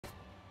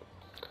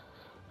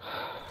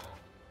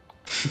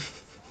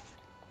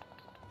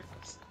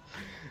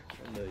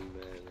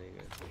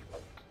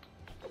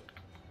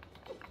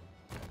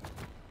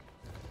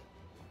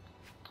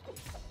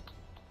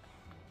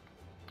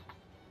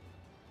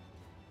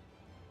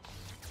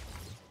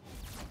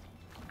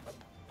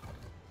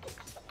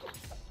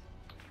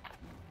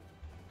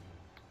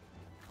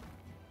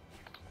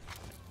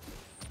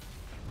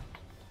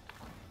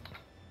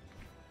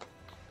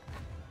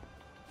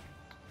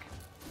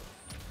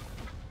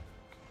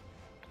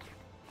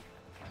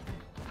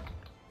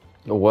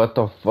What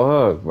the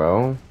fuck,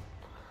 bro?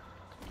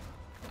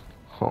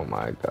 Oh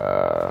my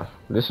god.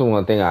 This is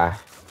one thing I.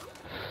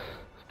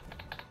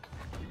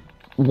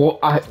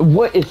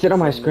 What? It said on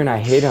my For screen I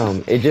me. hit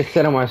him. It just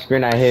said on my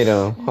screen I hit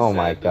him. You Oh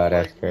my said the god,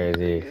 that's fucking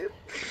crazy. hip.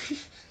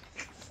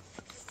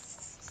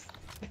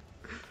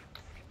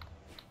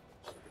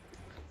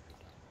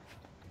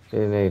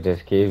 This nigga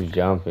just keeps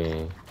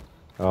jumping.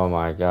 Oh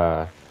my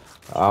god.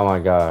 Oh my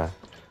god.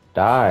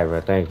 Die,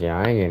 but thank you.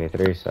 I ain't getting a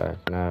 3 star.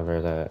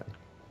 Never that.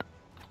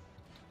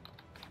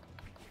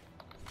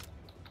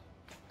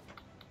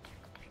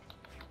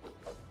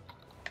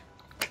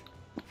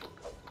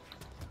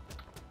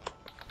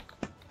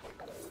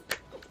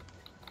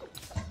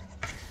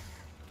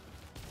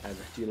 I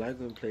like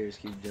when players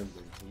keep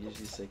jumping. You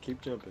usually say,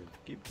 keep jumping,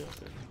 keep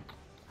jumping.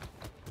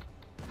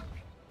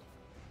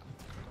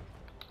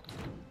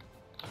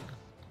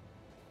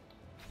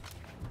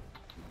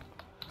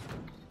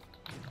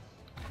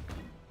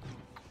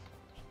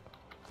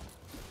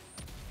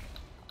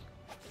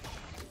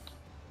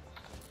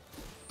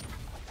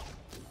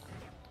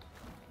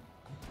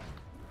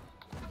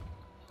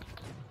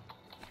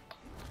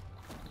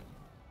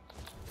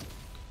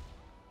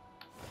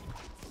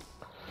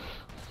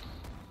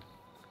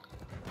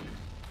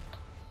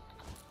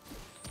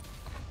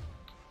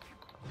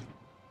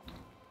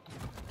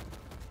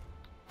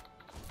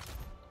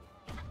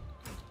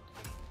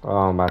 Oh,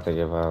 I'm about to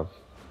give up.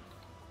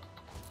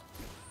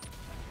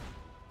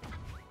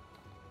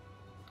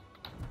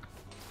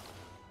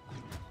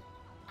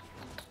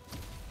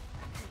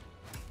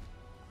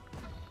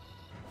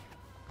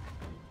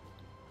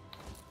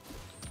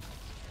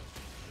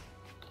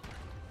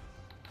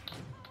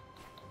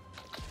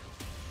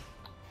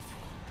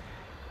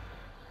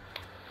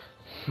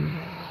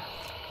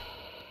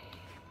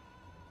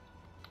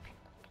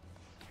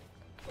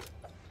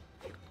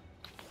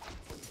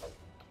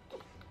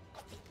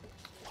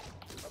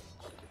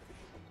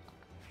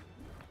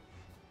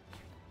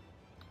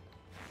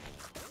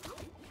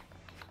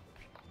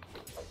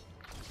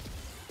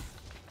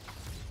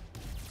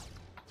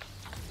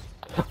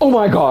 Oh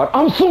my god,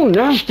 I'm so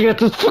nasty at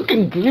this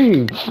fucking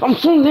game. I'm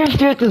so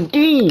nasty at this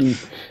game.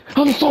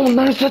 I'm so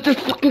nice at this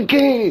fucking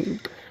game.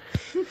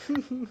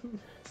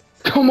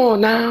 Come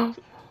on now.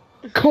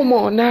 Come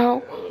on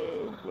now.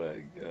 Oh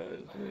my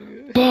gosh,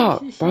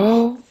 Fuck, nigga.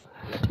 bro.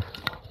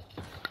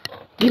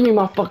 Give me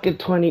my fucking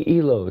 20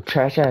 elo,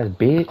 trash ass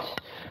bitch.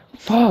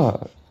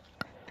 Fuck.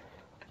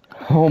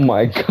 Oh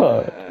my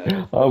god.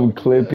 God, I'm bro. clipping.